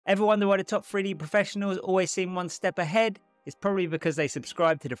Ever wonder why the top 3D professionals always seem one step ahead? It's probably because they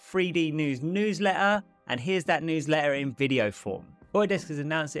subscribe to the 3D News newsletter, and here's that newsletter in video form. Autodesk has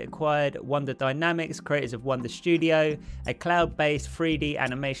announced it acquired Wonder Dynamics, creators of Wonder Studio, a cloud-based 3D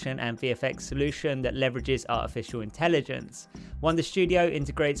animation and VFX solution that leverages artificial intelligence. Wonder Studio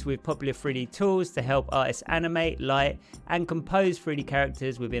integrates with popular 3D tools to help artists animate, light, and compose 3D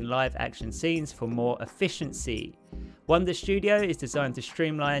characters within live action scenes for more efficiency. Wonder Studio is designed to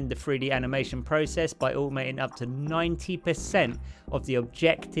streamline the 3D animation process by automating up to 90% of the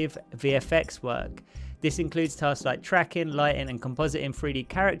objective VFX work. This includes tasks like tracking, lighting, and compositing 3D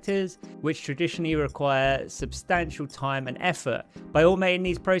characters, which traditionally require substantial time and effort. By automating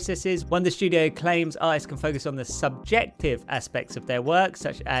these processes, Wonder Studio claims artists can focus on the subjective aspects of their work,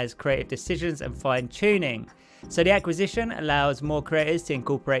 such as creative decisions and fine-tuning. So the acquisition allows more creators to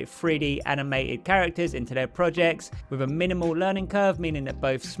incorporate 3D animated characters into their projects with a minimal learning curve, meaning that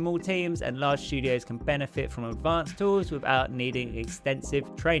both small teams and large studios can benefit from advanced tools without needing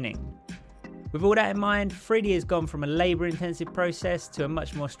extensive training. With all that in mind, 3D has gone from a labour-intensive process to a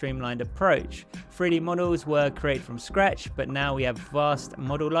much more streamlined approach. 3D models were created from scratch, but now we have vast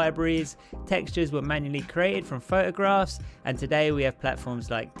model libraries. Textures were manually created from photographs, and today we have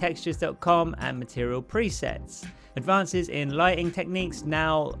platforms like textures.com and material presets. Advances in lighting techniques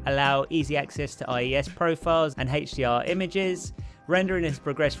now allow easy access to IES profiles and HDR images. Rendering has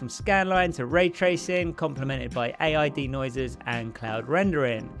progressed from scanline to ray tracing, complemented by AI denoisers and cloud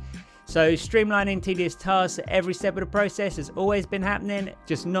rendering. So streamlining tedious tasks at every step of the process has always been happening,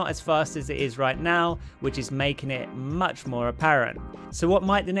 just not as fast as it is right now, which is making it much more apparent. So what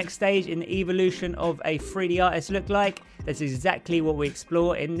might the next stage in the evolution of a 3D artist look like? That's exactly what we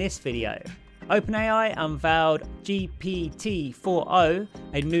explore in this video. OpenAI unveiled GPT-4o,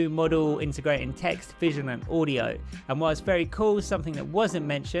 a new model integrating text, vision and audio. And while it's very cool, something that wasn't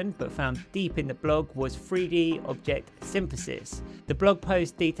mentioned but found deep in the blog was 3D object synthesis. The blog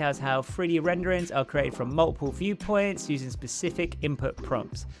post details how 3D renderings are created from multiple viewpoints using specific input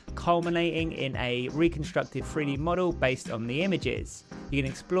prompts, culminating in a reconstructed 3D model based on the images. You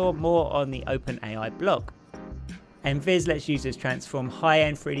can explore more on the OpenAI blog. Enviz lets users transform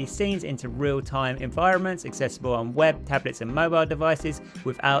high-end 3D scenes into real-time environments accessible on web, tablets and mobile devices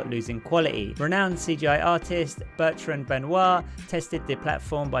without losing quality. Renowned CGI artist Bertrand Benoit tested the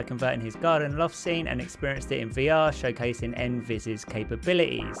platform by converting his garden loft scene and experienced it in VR, showcasing Enviz's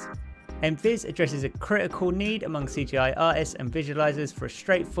capabilities. Enviz addresses a critical need among CGI artists and visualizers for a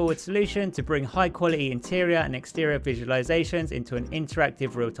straightforward solution to bring high-quality interior and exterior visualizations into an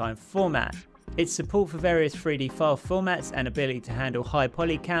interactive real-time format. Its support for various 3D file formats and ability to handle high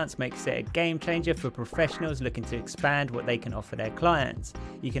poly counts makes it a game changer for professionals looking to expand what they can offer their clients.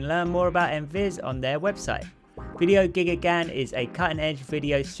 You can learn more about Enviz on their website. VideoGigaGAN is a cutting-edge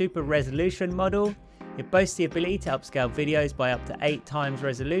video super resolution model. It boasts the ability to upscale videos by up to 8 times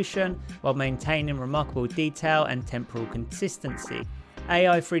resolution while maintaining remarkable detail and temporal consistency.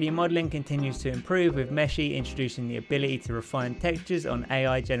 AI 3D modeling continues to improve, with Meshy introducing the ability to refine textures on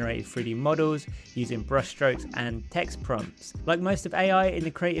AI generated 3D models using brushstrokes and text prompts. Like most of AI in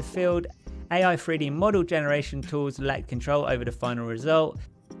the creative field, AI 3D model generation tools lack control over the final result,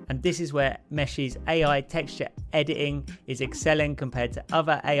 and this is where Meshy's AI texture editing is excelling compared to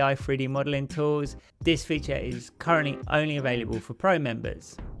other AI 3D modeling tools. This feature is currently only available for Pro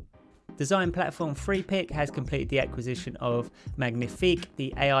members. Design platform Freepik has completed the acquisition of Magnific,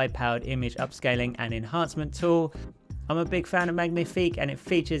 the AI-powered image upscaling and enhancement tool. I'm a big fan of Magnific and it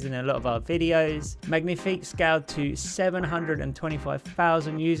features in a lot of our videos. Magnific scaled to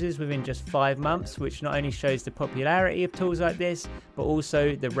 725,000 users within just 5 months, which not only shows the popularity of tools like this, but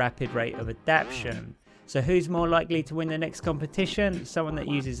also the rapid rate of adoption. So who's more likely to win the next competition? Someone that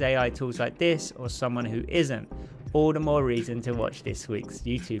uses AI tools like this or someone who isn't? All the more reason to watch this week's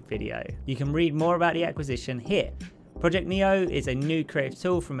YouTube video. You can read more about the acquisition here. Project Neo is a new creative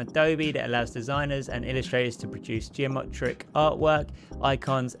tool from Adobe that allows designers and illustrators to produce geometric artwork,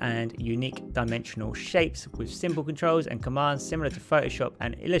 icons, and unique dimensional shapes with simple controls and commands similar to Photoshop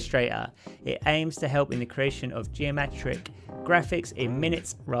and Illustrator. It aims to help in the creation of geometric graphics in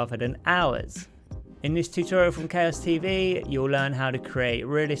minutes rather than hours. In this tutorial from Chaos TV, you'll learn how to create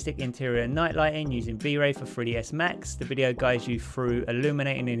realistic interior night lighting using V-Ray for 3ds Max. The video guides you through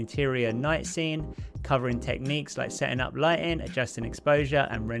illuminating an interior night scene, covering techniques like setting up lighting, adjusting exposure,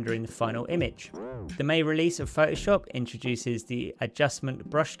 and rendering the final image. The May release of Photoshop introduces the Adjustment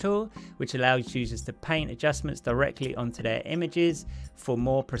Brush tool, which allows users to paint adjustments directly onto their images for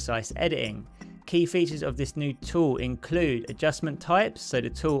more precise editing. Key features of this new tool include adjustment types. So the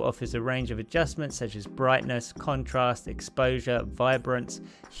tool offers a range of adjustments such as brightness, contrast, exposure, vibrance,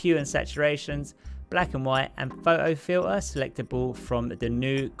 hue and saturations, black and white, and photo filter selectable from the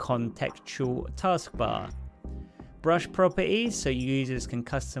new contextual taskbar. Brush properties, so users can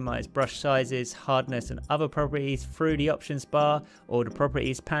customize brush sizes, hardness and other properties through the options bar or the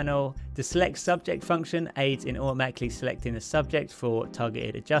properties panel. The select subject function aids in automatically selecting the subject for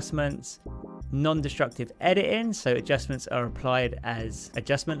targeted adjustments. Non-destructive editing, so adjustments are applied as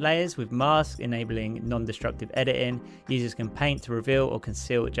adjustment layers with masks, enabling non-destructive editing. Users can paint to reveal or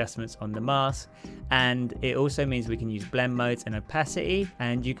conceal adjustments on the mask, and it also means we can use blend modes and opacity,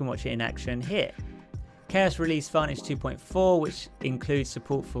 and you can watch it in action here. Chaos released Vantage 2.4, which includes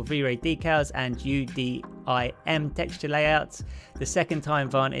support for V-Ray decals and UDIM texture layouts. The second time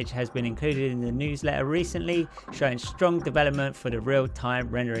Vantage has been included in the newsletter recently, showing strong development for the real-time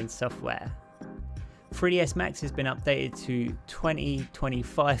rendering software. 3ds Max has been updated to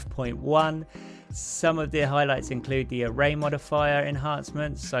 2025.1. Some of the highlights include the array modifier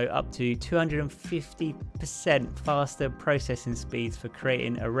enhancements, so up to 250% faster processing speeds for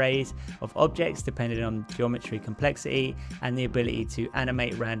creating arrays of objects depending on geometry complexity, and the ability to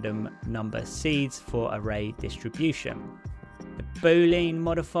animate random number seeds for array distribution. The Boolean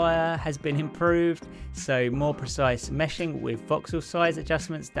modifier has been improved, so more precise meshing with voxel size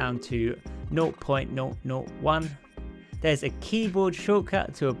adjustments down to 0.001. There's a keyboard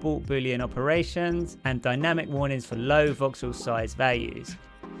shortcut to abort Boolean operations and dynamic warnings for low voxel size values.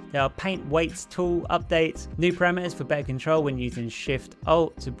 There are paint weights tool updates, new parameters for better control when using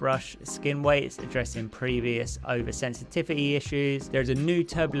Shift-Alt to brush skin weights, addressing previous oversensitivity issues. There's a new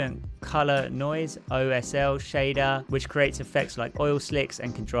turbulent color noise OSL shader, which creates effects like oil slicks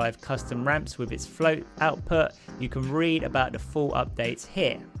and can drive custom ramps with its float output. You can read about the full updates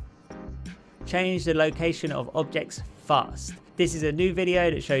here. Change the location of objects fast. This is a new video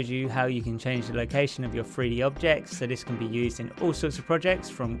that shows you how you can change the location of your 3D objects, so this can be used in all sorts of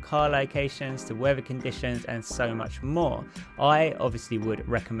projects from car locations to weather conditions and so much more. I obviously would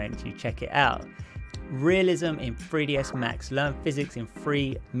recommend you check it out. Realism in 3ds Max, learn physics in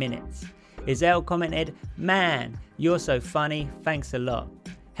 3 minutes. Isel commented, "Man, you're so funny, thanks a lot."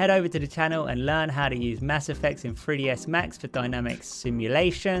 Head over to the channel and learn how to use Mass Effects in 3ds Max for dynamic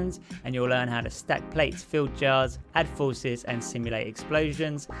simulations, and you'll learn how to stack plates, fill jars, add forces and simulate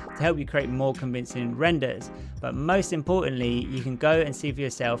explosions to help you create more convincing renders. But most importantly, you can go and see for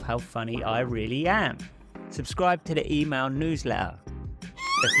yourself how funny I really am. Subscribe to the email newsletter,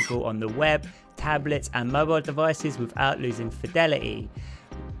 accessible on the web, tablets and mobile devices without losing fidelity.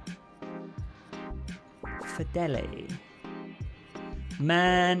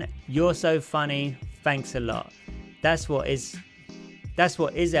 Man, you're so funny, thanks a lot. That's what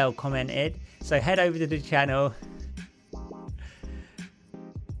Isel commented. So head over to the channel,